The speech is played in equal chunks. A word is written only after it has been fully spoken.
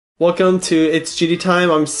Welcome to It's Judy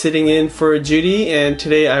Time. I'm sitting in for Judy and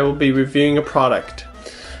today I will be reviewing a product.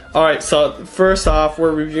 Alright, so first off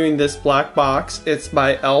we're reviewing this black box. It's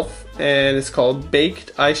by e.l.f. and it's called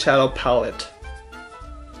Baked Eyeshadow Palette.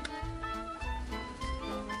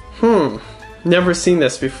 Never seen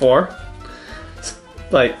this before.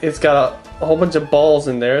 It's got a whole bunch of balls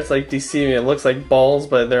in there. It's like deceiving. It looks like balls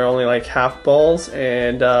but they're only like half balls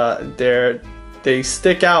and they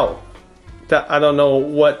stick out. I don't know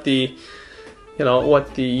what the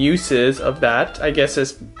use is of that. I guess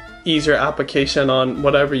it's easier application on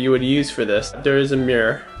whatever you would use for this. There is a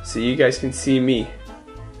mirror so you guys can see me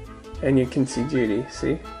and you can see Judy.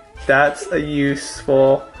 See, that's a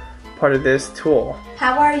useful part of this tool.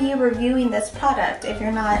 How are you reviewing this product if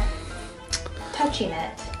you're not touching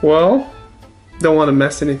it? Well, don't want to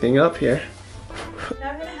mess anything up here. Now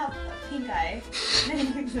I'm gonna have a pink eye.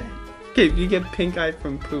 Okay, you get pink eye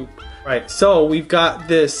from poop. Right, so we've got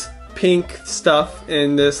this pink stuff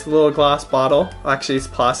in this little glass bottle. Actually, it's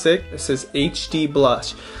plastic. It says HD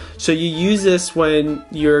blush. So you use this when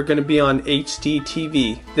you're gonna be on HD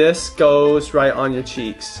TV. This goes right on your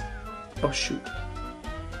cheeks. Oh shoot.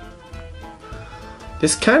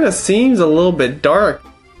 This kind of seems a little bit dark.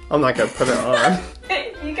 I'm not gonna put it on.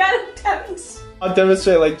 You gotta demonstrate. I'll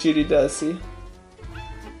demonstrate like Judy does, see?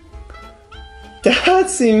 That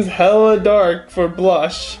seems hella dark for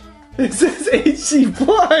blush. It says HD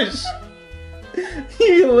blush.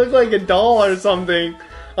 You look like a doll or something.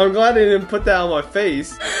 I'm glad I didn't put that on my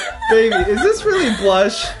face. Baby, is this really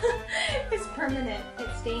blush? It's permanent. It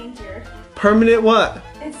stains your... Permanent what?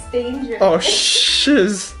 It stains your... Oh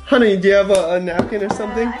shiz. Honey, do you have a napkin or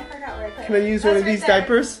something? I forgot where I put it. Can I use one of these there.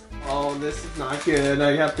 diapers? Oh, this is not good.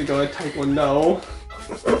 I have to go to Taekwondo.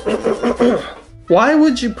 Why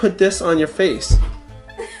would you put this on your face?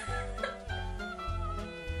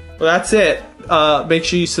 Well, that's it. Make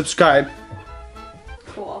sure you subscribe.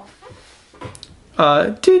 Cool.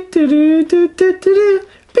 So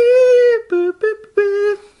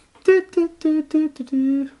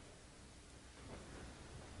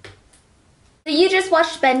you just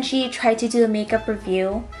watched Benji try to do a makeup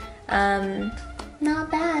review.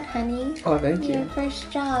 Not bad, honey. Oh, thank you. Your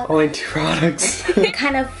first job. Only 2 products.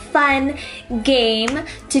 Kind of fun game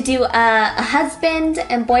to do a husband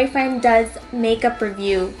and boyfriend does makeup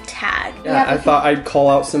review tag. Yeah, I thought I'd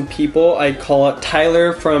call out some people. I'd call out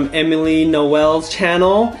Tyler from Emily Noel's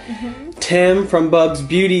channel, Tim from Bub's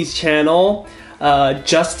Beauty's channel,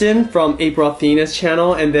 Justin from April Athena's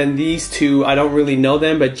channel, and then these two, I don't really know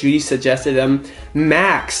them, but Judy suggested them.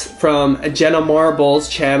 Max from Jenna Marble's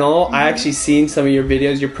channel. I actually seen some of your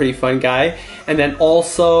videos. You're a pretty fun guy. And then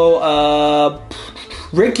also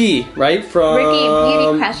Ricky, right? From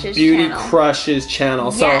Ricky Beauty Crush's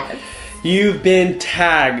channel. So you've been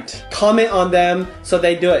tagged. Comment on them so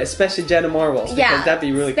they do it, especially Jenna Marbles. Yeah, because that'd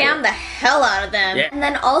be really cool. Spam the hell out of them. Yeah. And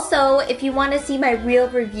then also, if you want to see my real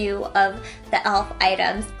review of the e.l.f.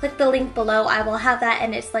 items, click the link below. I will have that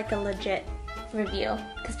and it's like a legit review.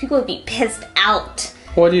 Because people would be pissed out.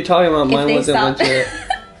 What are you talking about? Mine wasn't legit.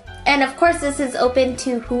 And of course, this is open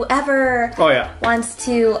to whoever wants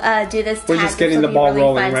to do this tag. We're just getting the ball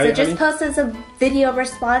rolling, right? So just post as a video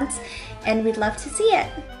response and we'd love to see it.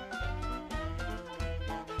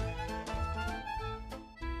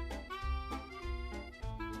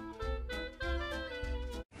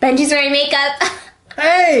 Benji's wearing makeup.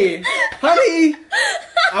 Hey! Honey!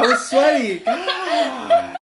 I was sweaty. God.